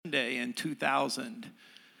Sunday in 2000.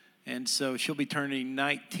 And so she'll be turning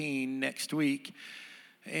 19 next week.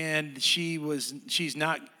 And she was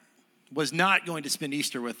not going to spend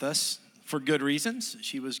Easter with us for good reasons.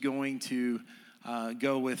 She was going to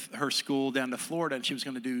go with her school down to Florida, and she was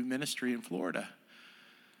going to do ministry in Florida.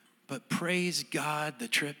 But praise God, the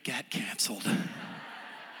trip got canceled.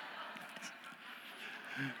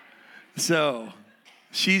 So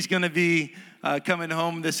she's going to be coming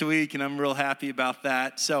home this week, and I'm real happy about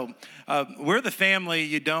that. So we're the family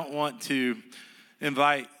you don't want to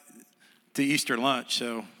invite to Easter lunch.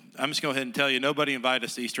 So I'm just going to go ahead and tell you, nobody invite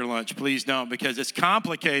us to Easter lunch. Please don't, because it's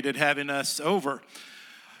complicated having us over.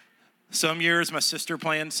 Some years my sister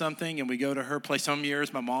plans something and we go to her place. Some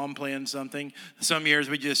years my mom plans something. Some years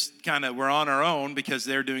we just we're on our own because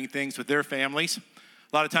they're doing things with their families.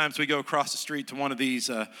 A lot of times we go across the street to one of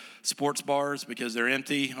these sports bars because they're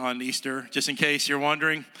empty on Easter, just in case you're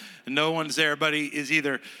wondering. And no one's there. Everybody is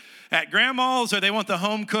either at grandma's or they want the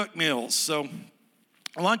home-cooked meals. So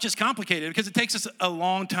lunch is complicated because it takes us a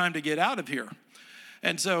long time to get out of here.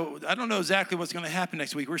 And so I don't know exactly what's going to happen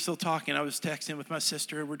next week. We're still talking. I was texting with my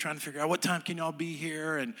sister. We're trying to figure out what time can y'all be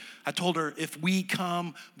here. And I told her if we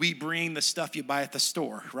come, we bring the stuff you buy at the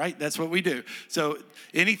store, right? That's what we do. So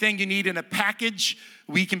anything you need in a package,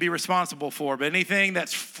 we can be responsible for. But anything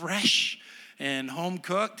that's fresh and home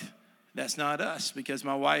cooked, that's not us, because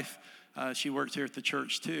my wife, she works here at the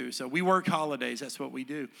church too. So we work holidays. That's what we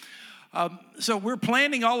do. So we're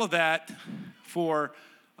planning all of that for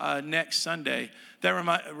next Sunday.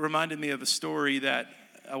 That reminded me of a story that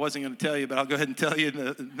I wasn't going to tell you, but I'll go ahead and tell you in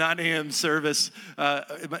the 9 a.m. service.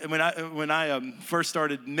 When I first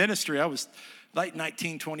started ministry, I was like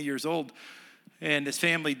 19, 20 years old, and this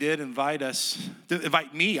family did invite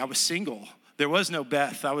me. I was single. There was no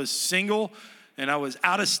Beth. I was single, and I was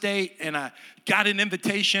out of state, and I got an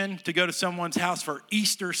invitation to go to someone's house for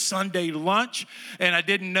Easter Sunday lunch, and I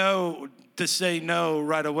didn't know to say no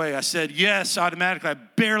right away. I said yes automatically. I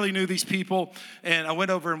barely knew these people, and I went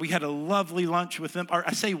over and we had a lovely lunch with them. Or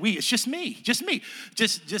I say we, it's just me,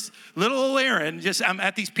 just little old Aaron. I'm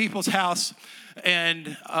at these people's house,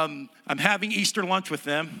 and I'm having Easter lunch with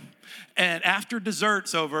them. And after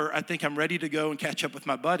dessert's over, I think I'm ready to go and catch up with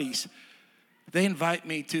my buddies. They invite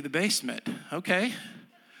me to the basement. Okay.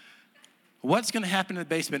 What's going to happen in the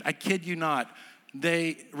basement? I kid you not.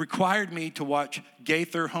 They required me to watch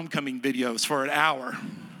Gaither homecoming videos for an hour.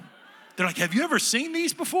 They're like, have you ever seen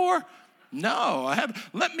these before? No, I haven't.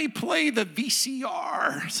 Let me play the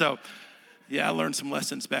VCR. So, yeah, I learned some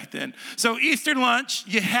lessons back then. So Easter lunch,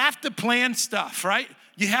 you have to plan stuff, right?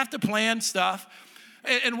 You have to plan stuff.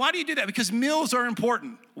 And why do you do that? Because meals are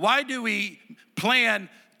important. Why do we plan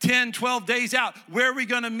 10, 12 days out? Where are we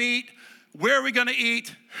going to meet? Where are we going to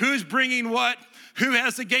eat? Who's bringing what? Who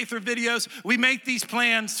has the Gaither videos? We make these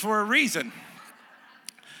plans for a reason.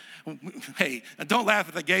 Hey, don't laugh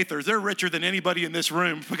at the Gaithers. They're richer than anybody in this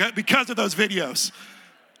room because of those videos.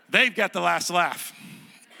 They've got the last laugh.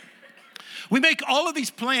 We make all of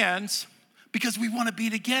these plans because we want to be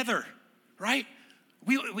together, right?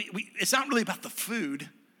 It's not really about the food.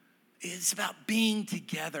 It's about being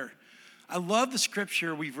together. I love the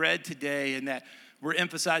scripture we've read today, and that we're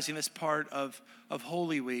emphasizing this part of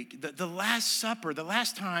Holy Week. The Last Supper, the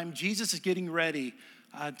last time Jesus is getting ready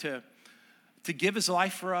to give his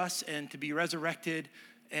life for us and to be resurrected.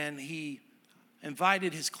 And he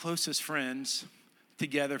invited his closest friends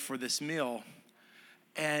together for this meal.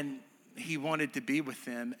 And he wanted to be with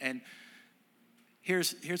them. And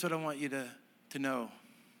here's what I want you to know.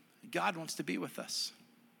 God wants to be with us.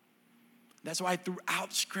 That's why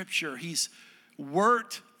throughout Scripture, he's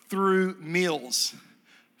worked through meals,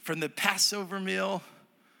 from the Passover meal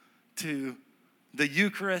to the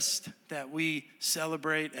Eucharist that we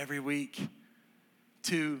celebrate every week,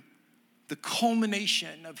 to the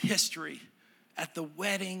culmination of history at the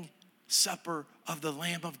wedding supper of the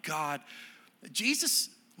Lamb of God. Jesus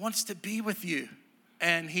wants to be with you,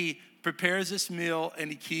 and he prepares this meal, and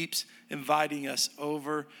he keeps inviting us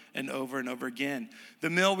over and over and over again. The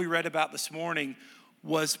meal we read about this morning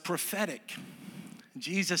was prophetic.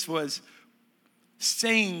 Jesus was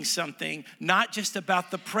saying something, not just about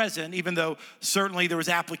the present, even though certainly there was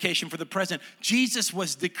application for the present. Jesus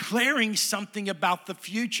was declaring something about the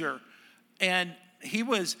future, and he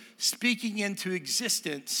was speaking into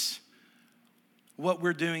existence what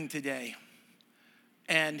we're doing today.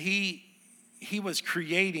 And he was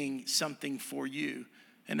creating something for you,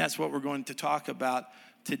 and that's what we're going to talk about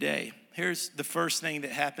today. Here's the first thing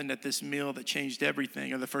that happened at this meal that changed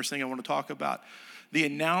everything, or the first thing I want to talk about. The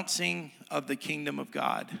announcing of the kingdom of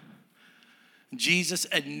God. Jesus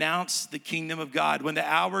announced the kingdom of God. When the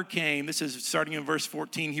hour came, this is starting in verse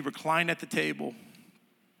 14, he reclined at the table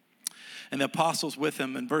and the apostles with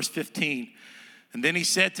him. In verse 15, and then he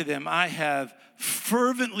said to them, I have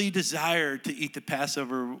fervently desired to eat the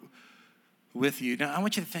Passover with you. Now, I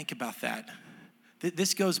want you to think about that.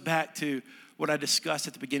 This goes back to what I discussed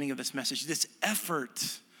at the beginning of this message, this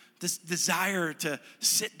effort, this desire to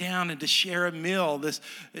sit down and to share a meal, this,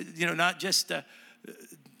 not just to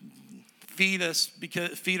feed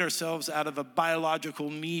ourselves out of a biological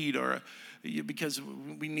need or because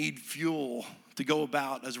we need fuel to go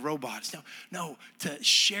about as robots. No, to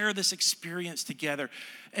share this experience together.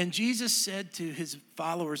 And Jesus said to his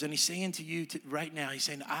followers, and he's saying to you right now, he's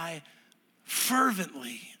saying, I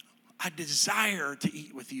desire to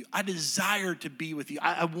eat with you. I desire to be with you.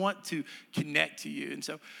 I want to connect to you. And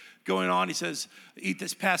so going on, he says, eat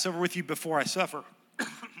this Passover with you before I suffer.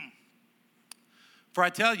 For I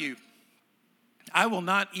tell you, I will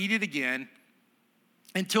not eat it again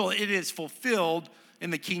until it is fulfilled in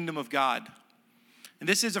the kingdom of God. And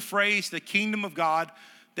this is a phrase, the kingdom of God,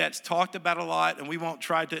 that's talked about a lot, and we won't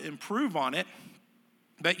try to improve on it.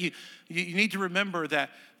 But you need to remember that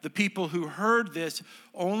the people who heard this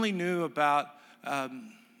only knew about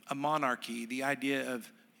a monarchy, the idea of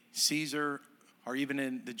Caesar, or even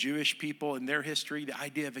in the Jewish people in their history, the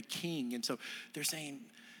idea of a king. And so they're saying,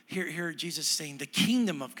 here Jesus is saying the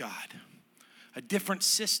kingdom of God, a different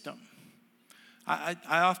system. I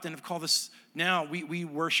often have called this, now we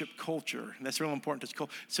worship culture. And that's real important.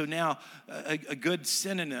 So now a good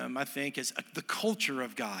synonym, I think, is the culture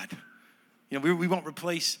of God. We won't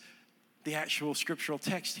replace the actual scriptural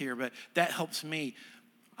text here, but that helps me.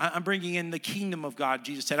 I'm bringing in the kingdom of God,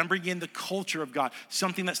 Jesus said. I'm bringing in the culture of God,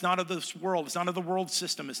 something that's not of this world. It's not of the world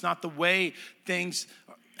system. It's not the way things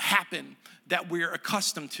happen that we're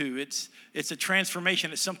accustomed to. It's a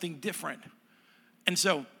transformation. It's something different. And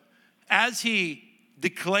so as he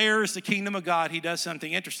declares the kingdom of God, he does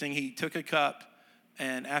something interesting. He took a cup,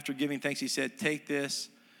 and after giving thanks, he said, take this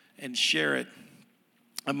and share it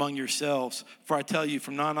among yourselves. For I tell you,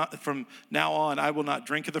 from now on, I will not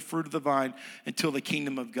drink of the fruit of the vine until the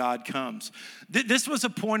kingdom of God comes. This was a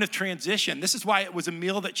point of transition. This is why it was a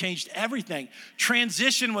meal that changed everything.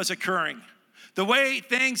 Transition was occurring. The way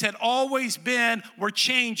things had always been were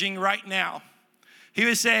changing right now. He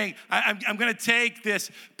was saying, I'm going to take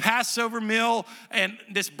this Passover meal and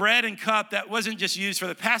this bread and cup that wasn't just used for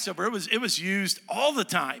the Passover. It was used all the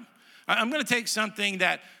time. I'm going to take something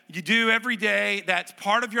that you do every day, that's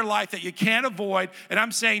part of your life that you can't avoid. And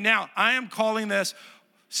I'm saying now, I am calling this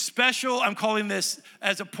special. I'm calling this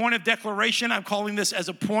as a point of declaration. I'm calling this as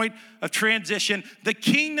a point of transition. The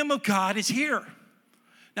kingdom of God is here.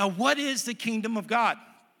 Now, what is the kingdom of God?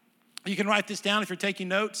 You can write this down if you're taking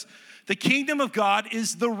notes. The kingdom of God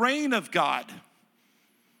is the reign of God.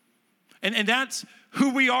 And that's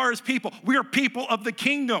who we are as people. We are people of the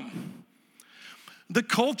kingdom. The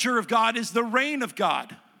culture of God is the reign of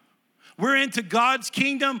God. We're into God's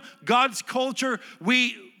kingdom, God's culture.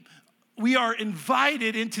 We are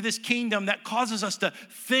invited into this kingdom that causes us to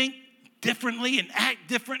think differently and act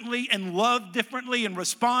differently and love differently and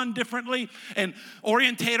respond differently and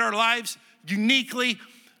orientate our lives uniquely,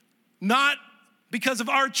 not because of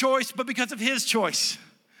our choice, but because of his choice.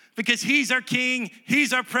 Because he's our king,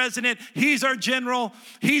 he's our president, he's our general,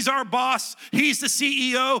 he's our boss, he's the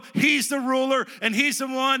CEO, he's the ruler, and he's the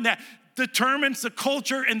one that determines the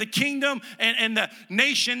culture and the kingdom and the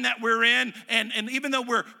nation that we're in. And even though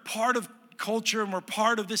we're part of culture and we're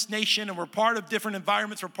part of this nation and we're part of different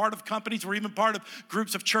environments, we're part of companies, we're even part of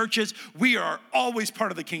groups of churches, we are always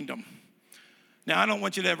part of the kingdom. Now, I don't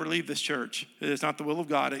want you to ever leave this church. It's not the will of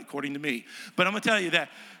God, according to me. But I'm going to tell you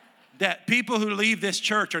that people who leave this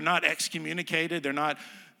church are not excommunicated.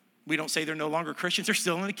 We don't say they're no longer Christians. They're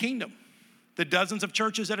still in the kingdom. The dozens of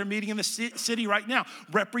churches that are meeting in the city right now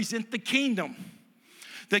represent the kingdom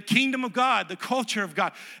of God, the culture of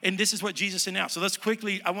God. And this is what Jesus announced. So let's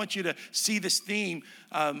quickly, I want you to see this theme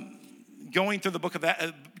going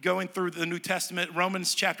through the New Testament.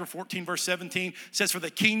 Romans chapter 14, verse 17 says, for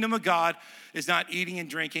the kingdom of God is not eating and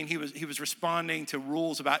drinking. He was responding to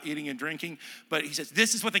rules about eating and drinking. But he says,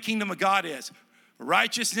 this is what the kingdom of God is.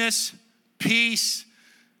 Righteousness, peace,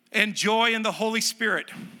 and joy in the Holy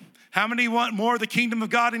Spirit. How many want more of the kingdom of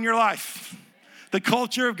God in your life? The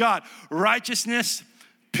culture of God. Righteousness,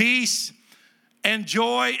 peace, and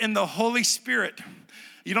joy in the Holy Spirit.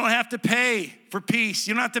 You don't have to pay for peace.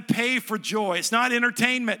 You don't have to pay for joy. It's not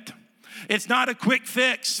entertainment. It's not a quick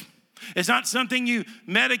fix. It's not something you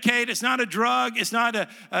medicate. It's not a drug. It's not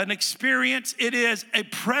an experience. It is a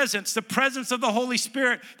presence, the presence of the Holy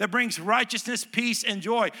Spirit that brings righteousness, peace, and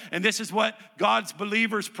joy. And this is what God's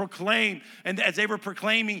believers proclaim. And as they were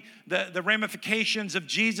proclaiming the ramifications of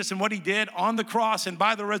Jesus and what he did on the cross and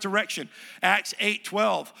by the resurrection, Acts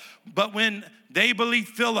 8:12. But when they believed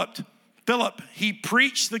Philip, he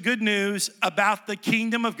preached the good news about the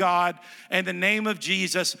kingdom of God and the name of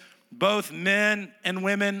Jesus. Both men and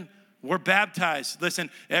women were baptized. Listen,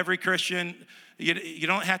 every Christian, you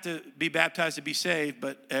don't have to be baptized to be saved,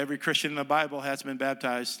 but every Christian in the Bible has been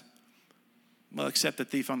baptized. Well, except the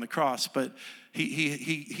thief on the cross, but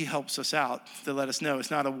he helps us out to let us know it's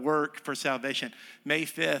not a work for salvation. May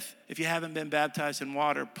 5th, if you haven't been baptized in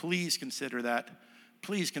water, please consider that.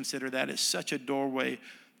 Please consider that. It's such a doorway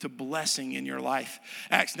to blessing in your life.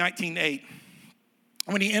 Acts 19:8,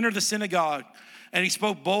 when he entered the synagogue, and he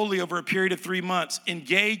spoke boldly over a period of 3 months,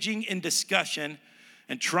 engaging in discussion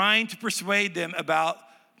and trying to persuade them about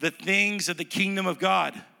the things of the kingdom of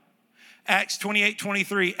God. Acts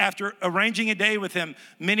 28:23, after arranging a day with him,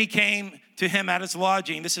 many came to him at his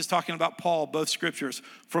lodging. This is talking about Paul, both scriptures.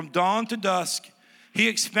 From dawn to dusk, he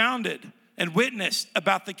expounded and witnessed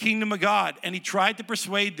about the kingdom of God, and he tried to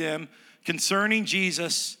persuade them concerning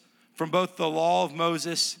Jesus from both the law of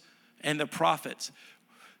Moses and the prophets.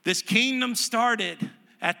 This kingdom started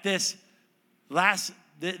at this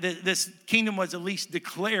kingdom was at least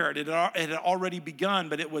declared. It had already begun,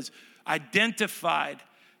 but it was identified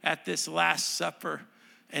at this Last Supper.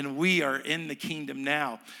 And we are in the kingdom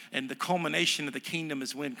now. And the culmination of the kingdom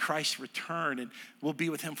is when Christ returned, and we'll be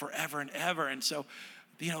with him forever and ever. And so,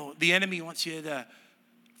 the enemy wants you to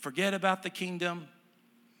forget about the kingdom,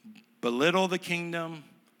 belittle the kingdom,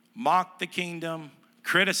 mock the kingdom,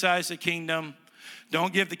 criticize the kingdom.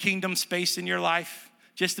 Don't give the kingdom space in your life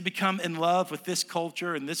just to become in love with this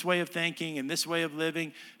culture and this way of thinking and this way of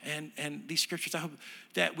living. And these scriptures, I hope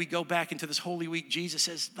that we go back into this Holy Week. Jesus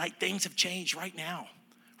says, like, things have changed right now.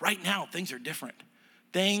 Right now, things are different.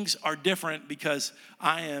 Things are different because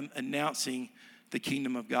I am announcing the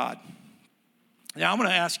kingdom of God. Now, I'm going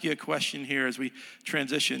to ask you a question here as we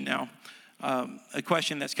transition now. A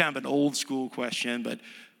question that's kind of an old school question, but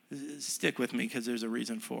stick with me because there's a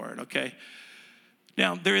reason for it, okay?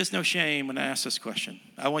 Now, there is no shame when I ask this question.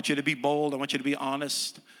 I want you to be bold. I want you to be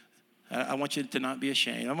honest. I want you to not be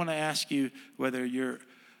ashamed. I want to ask you whether you're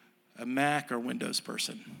a Mac or Windows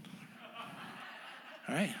person.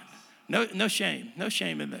 All right? No shame. No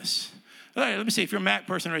shame in this. All right, let me see. If you're a Mac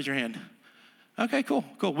person, raise your hand. Okay, cool.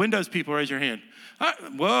 Windows people, raise your hand. All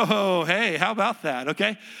right. Whoa, hey, how about that?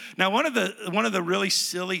 Okay. Now, one of the really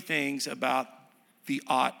silly things about the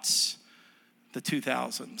aughts, the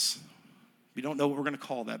 2000s, we don't know what we're going to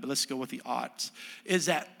call that, but let's go with the aughts, is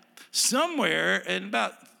that somewhere in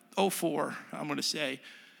about 2004, I'm going to say,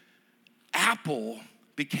 Apple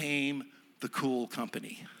became the cool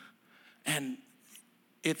company. And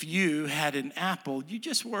if you had an Apple, you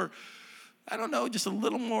just were, I don't know, just a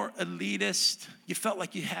little more elitist. You felt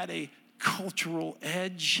like you had a cultural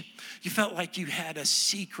edge. You felt like you had a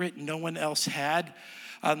secret no one else had.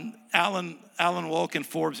 Alan Wolk in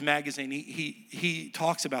Forbes magazine, he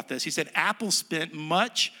talks about this. He said, Apple spent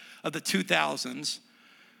much of the 2000s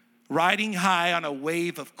riding high on a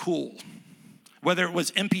wave of cool. Whether it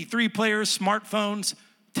was MP3 players, smartphones,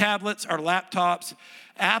 tablets, or laptops,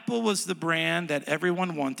 Apple was the brand that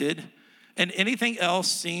everyone wanted, and anything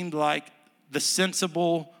else seemed like the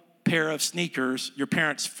sensible pair of sneakers your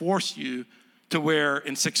parents forced you to wear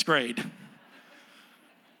in 6th grade.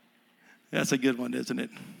 That's a good one, isn't it?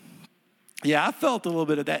 Yeah, I felt a little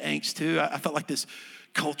bit of that angst too. I felt like this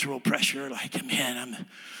cultural pressure, like, man,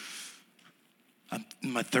 I'm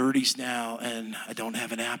in my 30s now and I don't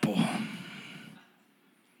have an Apple.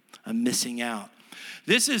 I'm missing out.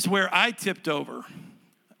 This is where I tipped over.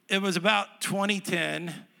 It was about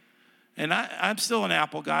 2010, and I'm still an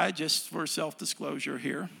Apple guy, just for self-disclosure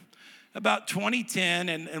here. About 2010,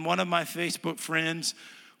 and one of my Facebook friends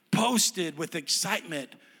posted with excitement,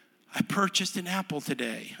 I purchased an Apple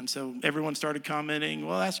today. And so everyone started commenting,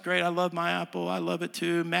 well, that's great. I love my Apple. I love it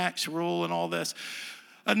too. Max rule and all this.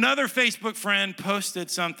 Another Facebook friend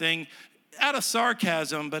posted something out of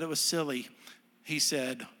sarcasm, but it was silly. He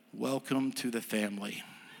said, welcome to the family.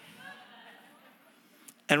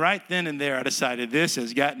 And right then and there, I decided this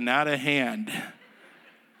has gotten out of hand.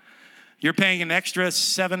 You're paying an extra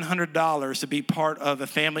 $700 to be part of a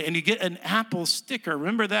family, and you get an Apple sticker.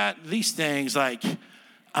 Remember that? These things, like,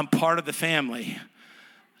 I'm part of the family.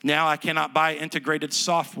 Now I cannot buy integrated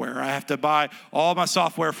software. I have to buy all my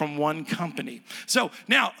software from one company. So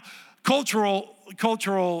now, Those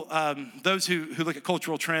who look at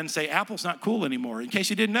cultural trends say Apple's not cool anymore. In case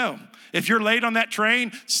you didn't know, if you're late on that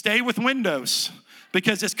train, stay with Windows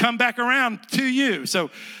because it's come back around to you. So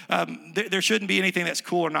there shouldn't be anything that's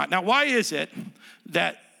cool or not. Now, why is it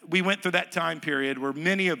that we went through that time period where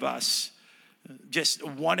many of us just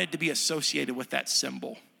wanted to be associated with that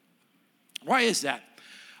symbol? Why is that?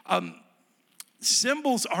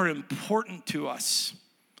 Symbols are important to us.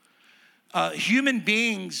 Human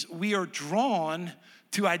beings, we are drawn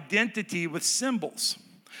to identity with symbols.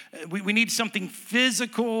 We need something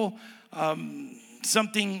physical,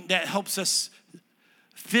 something that helps us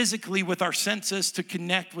physically with our senses to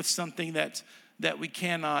connect with something that we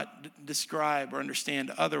cannot describe or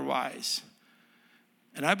understand otherwise.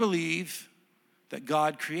 And I believe that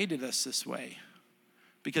God created us this way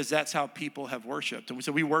because that's how people have worshiped. And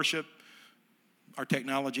so we worship our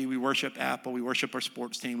technology, we worship Apple, we worship our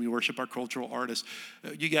sports team, we worship our cultural artists.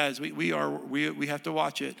 You guys, we have to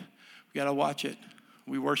watch it. We got to watch it.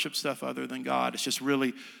 We worship stuff other than God. It's just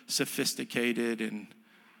really sophisticated and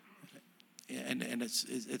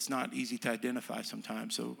it's not easy to identify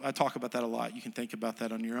sometimes. So I talk about that a lot. You can think about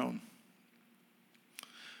that on your own.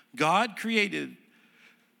 God created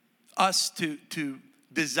us to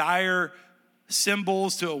desire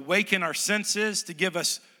symbols, to awaken our senses, to give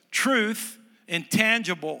us truth in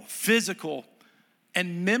tangible, physical,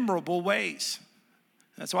 and memorable ways.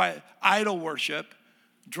 That's why idol worship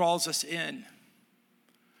draws us in.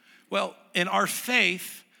 Well, in our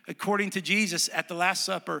faith, according to Jesus at the Last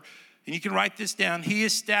Supper, and you can write this down, he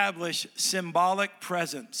established symbolic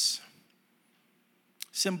presence.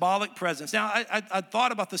 Symbolic presence. Now, I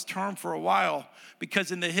thought about this term for a while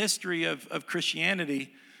because in the history of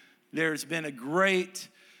Christianity, there's been a great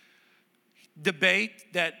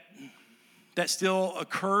debate that still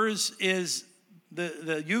occurs. Is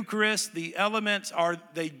the Eucharist, the elements, are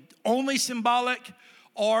they only symbolic,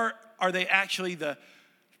 or are they actually the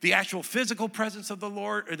actual physical presence of the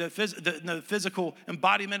Lord, or the physical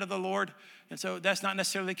embodiment of the Lord? And so that's not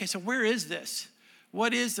necessarily the case. So where is this?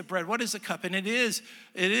 What is the bread? What is the cup? And it is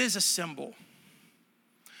a symbol.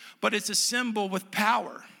 But it's a symbol with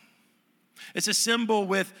power. It's a symbol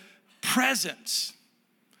with presence.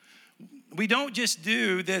 We don't just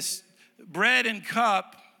do this bread and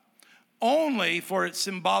cup only for its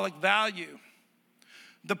symbolic value.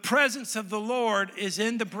 The presence of the Lord is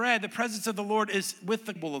in the bread. The presence of the Lord is with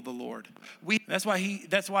the table of the Lord. That's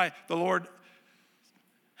why the Lord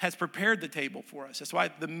has prepared the table for us. That's why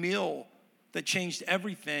the meal that changed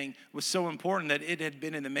everything was so important, that it had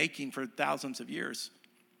been in the making for thousands of years.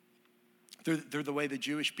 Through the way the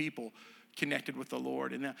Jewish people connected with the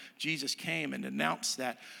Lord. And now Jesus came and announced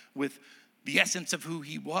that with the essence of who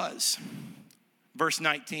he was. Verse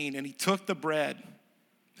 19, and he took the bread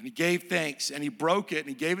and he gave thanks and he broke it and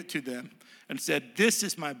he gave it to them and said, "This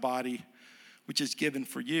is my body, which is given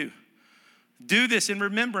for you. Do this in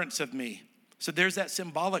remembrance of me." So there's that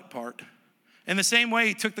symbolic part. In the same way,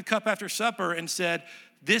 he took the cup after supper and said,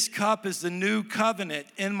 "This cup is the new covenant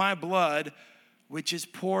in my blood, which is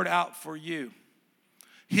poured out for you."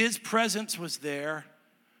 His presence was there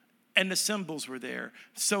and the symbols were there.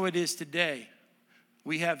 So it is today.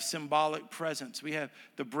 We have symbolic presence. We have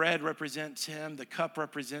the bread represents him, the cup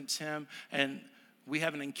represents him, and we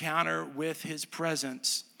have an encounter with his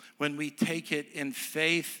presence when we take it in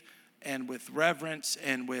faith and with reverence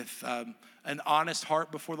and with an honest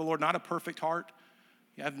heart before the Lord, not a perfect heart.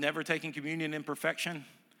 I've never taken communion in perfection.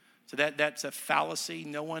 So that's a fallacy.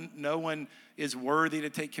 No one is worthy to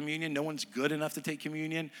take communion. No one's good enough to take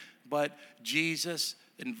communion. But Jesus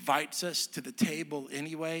invites us to the table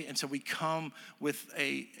anyway. And so we come with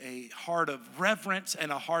a heart of reverence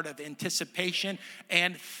and a heart of anticipation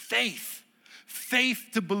and faith. Faith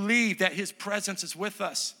to believe that his presence is with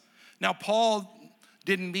us. Now, Paul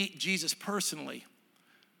didn't meet Jesus personally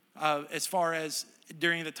as far as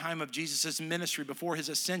during the time of Jesus' ministry before his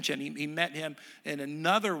ascension. He met him in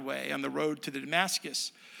another way on the road to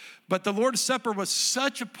Damascus. But the Lord's Supper was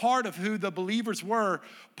such a part of who the believers were.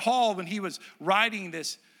 Paul, when he was writing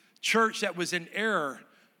this church that was in error,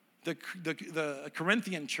 the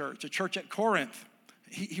Corinthian church, a church at Corinth,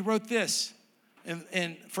 he wrote this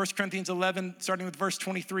in 1 Corinthians 11, starting with verse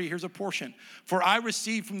 23. Here's a portion. "For I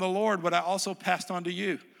received from the Lord what I also passed on to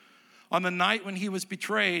you. On the night when he was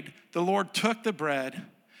betrayed, the Lord took the bread,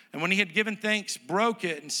 and when he had given thanks, broke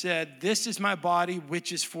it and said, 'This is my body,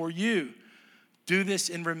 which is for you. Do this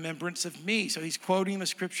in remembrance of me.'" So he's quoting the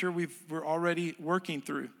scripture we're already working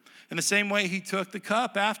through. In the same way, he took the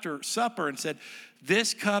cup after supper and said,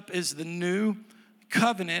 "This cup is the new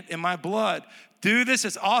covenant in my blood. Do this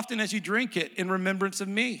as often as you drink it in remembrance of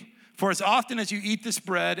me. For as often as you eat this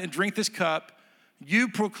bread and drink this cup, you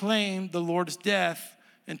proclaim the Lord's death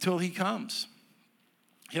until he comes.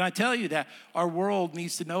 Can I tell you that our world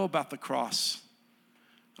needs to know about the cross?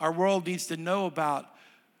 Our world needs to know about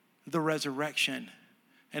the resurrection.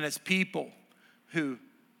 And as people who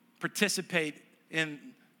participate in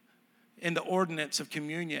the ordinance of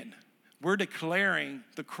communion, we're declaring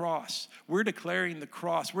the cross. We're declaring the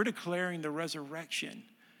cross. We're declaring the resurrection.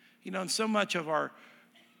 You know, and so much of our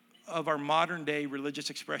modern day religious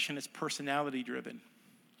expression is personality driven.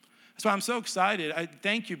 That's why I'm so excited. I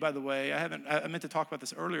thank you, by the way. I meant to talk about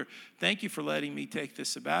this earlier. Thank you for letting me take this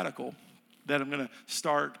sabbatical that I'm going to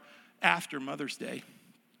start after Mother's Day.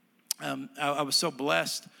 I was so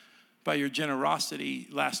blessed by your generosity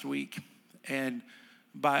last week and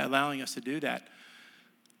by allowing us to do that.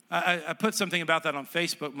 I put something about that on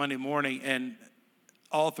Facebook Monday morning, and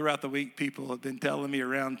all throughout the week, people have been telling me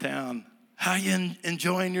around town, how you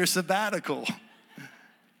enjoying your sabbatical?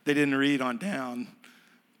 They didn't read on down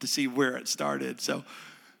to see where it started. So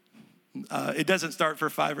it doesn't start for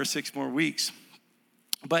 5 or 6 more weeks.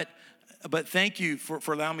 But thank you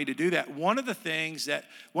for allowing me to do that. One of the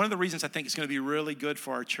reasons I think it's going to be really good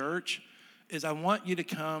for our church is I want you to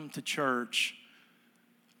come to church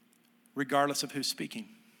regardless of who's speaking.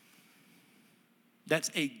 That's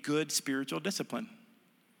a good spiritual discipline.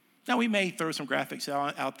 Now, we may throw some graphics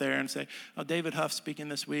out there and say, oh, David Huff's speaking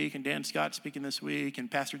this week, and Dan Scott's speaking this week, and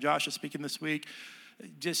Pastor Josh is speaking this week,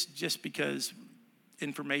 just because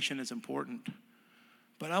information is important.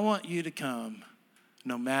 But I want you to come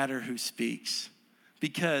no matter who speaks,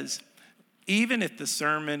 because even if the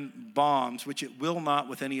sermon bombs, which it will not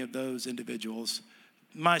with any of those individuals,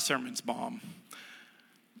 my sermons bomb.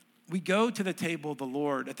 We go to the table of the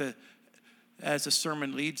Lord as the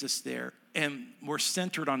sermon leads us there, and we're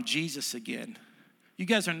centered on Jesus again. You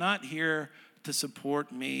guys are not here to support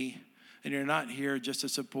me, and you're not here just to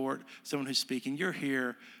support someone who's speaking. You're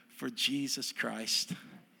here for Jesus Christ.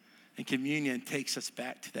 And communion takes us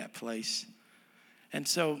back to that place. And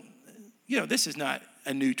so, this is not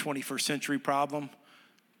a new 21st century problem.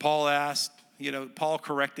 Paul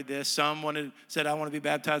corrected this. Some said, I want to be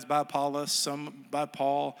baptized by Apollos, some by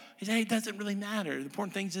Paul. He said, hey, it doesn't really matter. The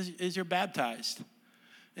important thing is you're baptized.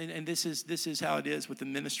 And this is how it is with the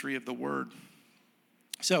ministry of the word.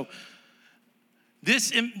 So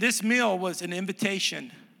this meal was an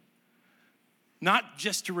invitation, not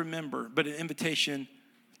just to remember, but an invitation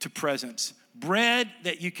to presence. Bread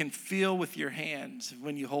that you can feel with your hands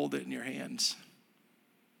when you hold it in your hands.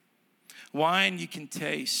 Wine you can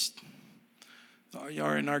taste.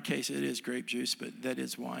 Or in our case, it is grape juice, but that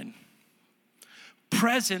is wine.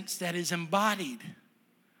 Presence that is embodied.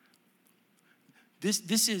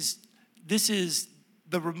 This is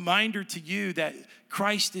the reminder to you that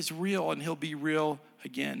Christ is real and he'll be real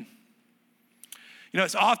again.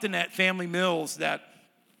 It's often at family meals that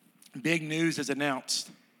big news is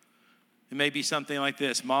announced. It may be something like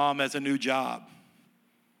this: Mom has a new job.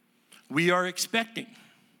 We are expecting,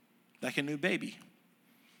 like a new baby.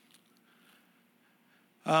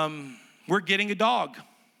 We're getting a dog.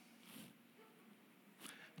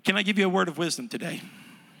 Can I give you a word of wisdom today?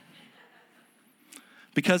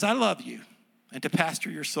 Because I love you and to pastor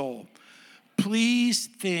your soul, please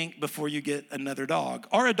think before you get another dog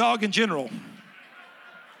or a dog in general.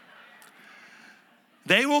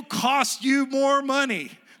 They will cost you more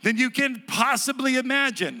money than you can possibly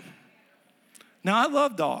imagine. Now, I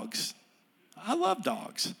love dogs. I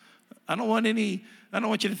don't want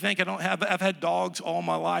you to think I've had dogs all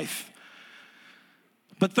my life.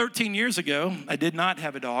 But 13 years ago, I did not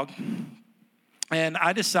have a dog. And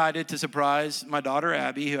I decided to surprise my daughter,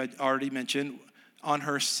 Abby, who I already mentioned, on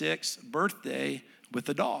her 6th birthday with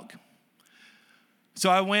a dog. So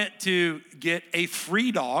I went to get a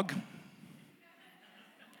free dog,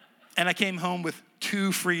 and I came home with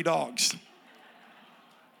 2 free dogs.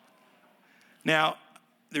 Now,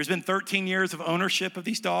 there's been 13 years of ownership of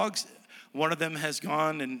these dogs. One of them has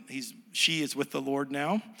gone, and she is with the Lord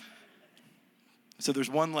now. So there's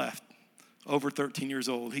one left, over 13 years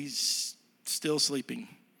old. He's still sleeping.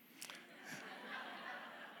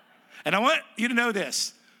 And I want you to know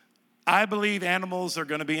this. I believe animals are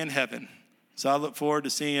going to be in heaven. So I look forward to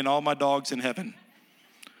seeing all my dogs in heaven.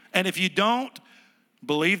 And if you don't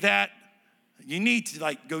believe that, you need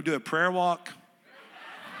to go do a prayer walk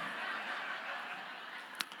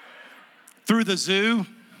through the zoo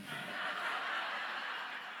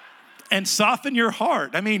and soften your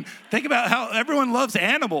heart. I mean, think about how everyone loves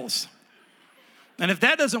animals. And if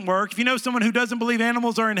that doesn't work, if you know someone who doesn't believe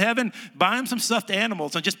animals are in heaven, buy them some stuffed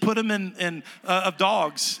animals and just put them in of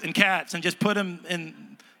dogs and cats and just put them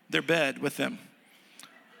in their bed with them.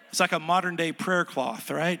 It's like a modern day prayer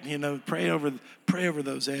cloth, right? You know, pray over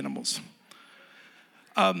those animals.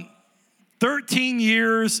 13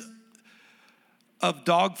 years of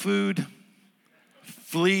dog food,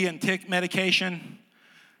 flea and tick medication,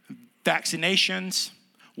 vaccinations,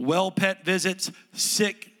 well pet visits,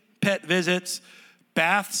 sick pet visits,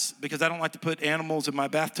 baths, because I don't like to put animals in my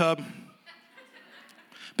bathtub.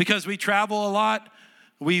 Because we travel a lot,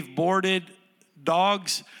 we've boarded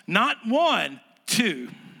dogs, not one, two.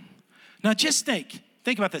 Now just think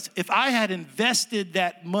about this. If I had invested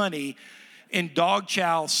that money in dog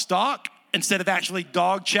chow stock instead of actually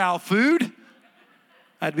dog chow food,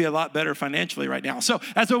 I'd be a lot better financially right now. So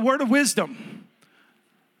as a word of wisdom,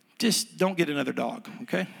 just don't get another dog,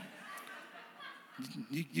 okay?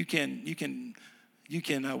 You can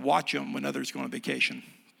watch them when others go on vacation.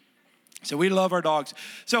 So we love our dogs.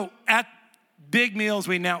 So at big meals,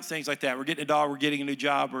 we announce things like that. We're getting a dog, we're getting a new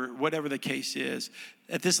job, or whatever the case is.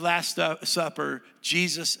 At this Last Supper,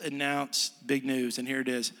 Jesus announced big news, and here it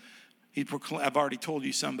is. I've already told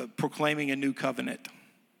you some, but proclaiming a new covenant.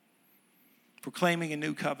 Proclaiming a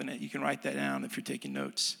new covenant. You can write that down if you're taking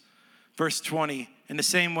notes. Verse 20, in the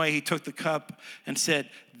same way, he took the cup and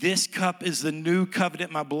said, "This cup is the new covenant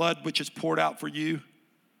in my blood, which is poured out for you."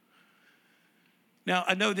 Now,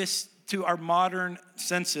 I know this to our modern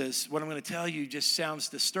senses, what I'm going to tell you just sounds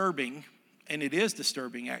disturbing, and it is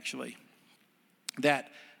disturbing, actually,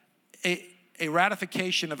 that a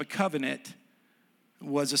ratification of a covenant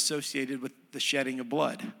was associated with the shedding of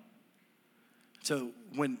blood. So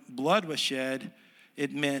when blood was shed,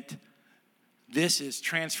 it meant this is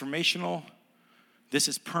transformational, this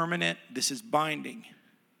is permanent, this is binding.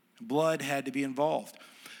 Blood had to be involved.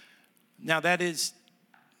 Now that is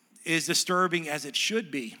disturbing as it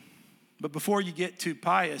should be. But before you get too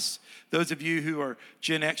pious, those of you who are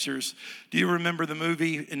Gen Xers, do you remember the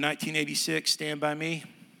movie in 1986, Stand By Me?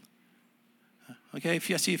 Okay,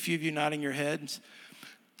 if I see a few of you nodding your heads.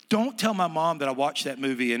 Don't tell my mom that I watched that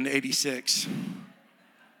movie in 86.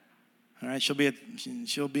 All right, she'll be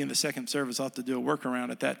in the second service. I'll have to do a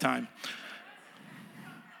workaround at that time.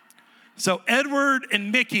 So Edward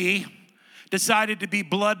and Mickey decided to be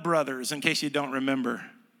blood brothers, in case you don't remember.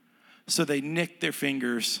 So they nicked their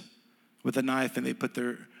fingers with a knife and they put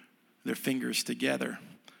their fingers together.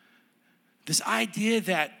 This idea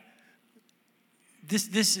that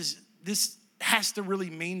this has to really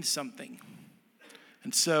mean something.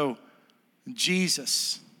 And so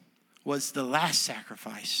Jesus was the last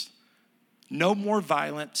sacrifice. No more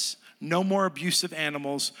violence, no more abusive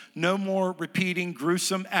animals, no more repeating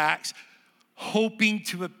gruesome acts, hoping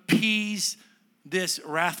to appease this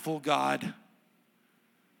wrathful God.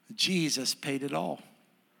 Jesus paid it all.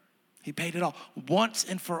 He paid it all once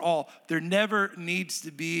and for all. There never needs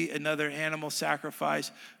to be another animal sacrifice.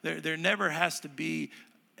 There never has to be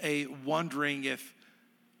a wondering if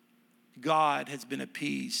God has been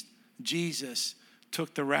appeased. Jesus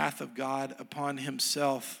took the wrath of God upon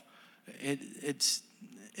himself. It's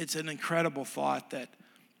an incredible thought that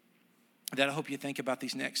I hope you think about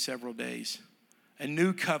these next several days. A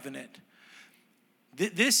new covenant.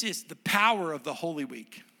 This is the power of the Holy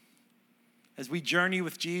Week. As we journey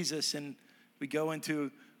with Jesus and we go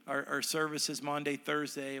into our services Monday,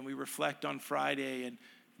 Thursday, and we reflect on Friday, and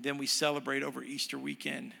then we celebrate over Easter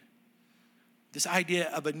weekend. This idea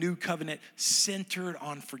of a new covenant centered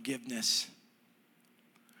on forgiveness.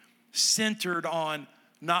 Centered on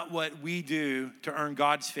not what we do to earn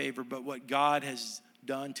God's favor, but what God has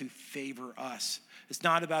done to favor us. It's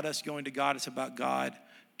not about us going to God, it's about God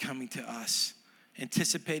coming to us,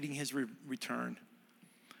 anticipating his return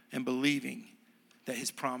and believing that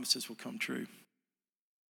his promises will come true.